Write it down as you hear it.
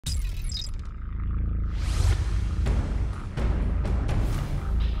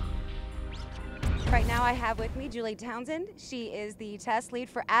Right now I have with me Julie Townsend. She is the test lead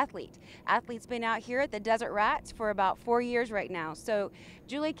for Athlete. Athlete's been out here at the DRATS for about 4 years right now. So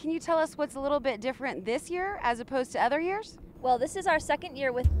Julie, can you tell us what's a little bit different this year as opposed to other years? Well, this is our second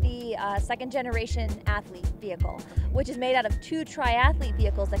year with the second generation Athlete vehicle, which is made out of 2 triathlete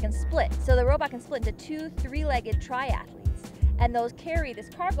vehicles that can split. So the robot can split into 2 3-legged triathletes, and those carry this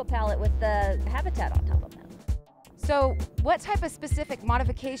cargo pallet with the habitat on top of them. So what type of specific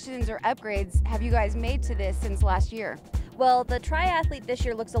modifications or upgrades have you guys made to this since last year? Well, the triathlete this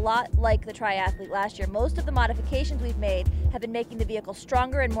year looks a lot like the triathlete last year. Most of the modifications we've made have been making the vehicle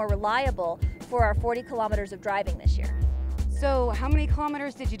stronger and more reliable for our 40 kilometers of driving this year. So how many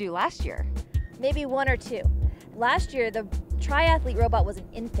kilometers did you do last year? Maybe 1 or 2. Last year, the triathlete robot was an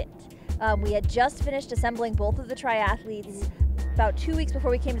infant. We had just finished assembling both of the triathletes. About 2 weeks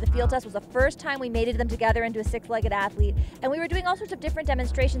before we came to the field test was the first time we mated them together into a 6-legged athlete, and we were doing all sorts of different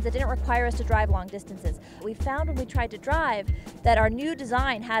demonstrations that didn't require us to drive long distances. We found when we tried to drive that our new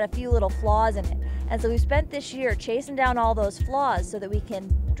design had a few little flaws in it, and so we spent this year chasing down all those flaws so that we can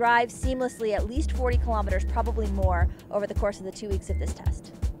drive seamlessly at least 40 kilometers, probably more, over the course of the 2 weeks of this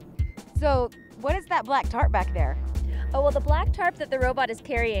test. So what is that black tarp back there? Oh, well, the black tarp that the robot is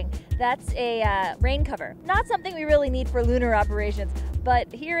carrying, that's a rain cover. Not something we really need for lunar operations, but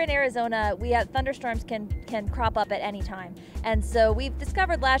here in Arizona, we have thunderstorms can crop up at any time. And so we've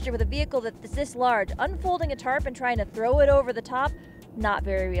discovered last year with a vehicle that's this large, unfolding a tarp and trying to throw it over the top, not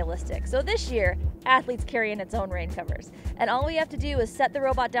very realistic. So this year, Athlete's carrying its own rain covers. And all we have to do is set the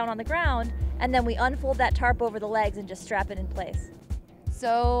robot down on the ground, and then we unfold that tarp over the legs and just strap it in place.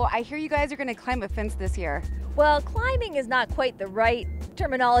 So I hear you guys are going to climb a fence this year. Well, climbing is not quite the right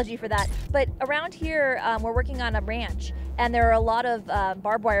terminology for that, but around here we're working on a ranch, and there are a lot of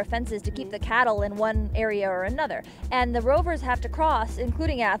barbed wire fences to keep the cattle in one area or another. And the rovers have to cross,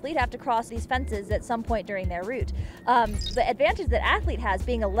 including Athlete, have to cross these fences at some point during their route. The advantage that Athlete has,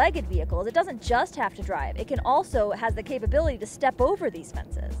 being a legged vehicle, is it doesn't just have to drive. It can also has the capability to step over these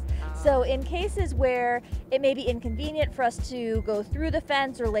fences. So in cases where it may be inconvenient for us to go through the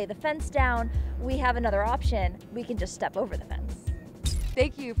fence or lay the fence down, we have another option. We can just step over the fence.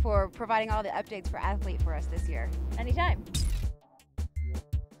 Thank you for providing all the updates for Athlete for us this year. Anytime.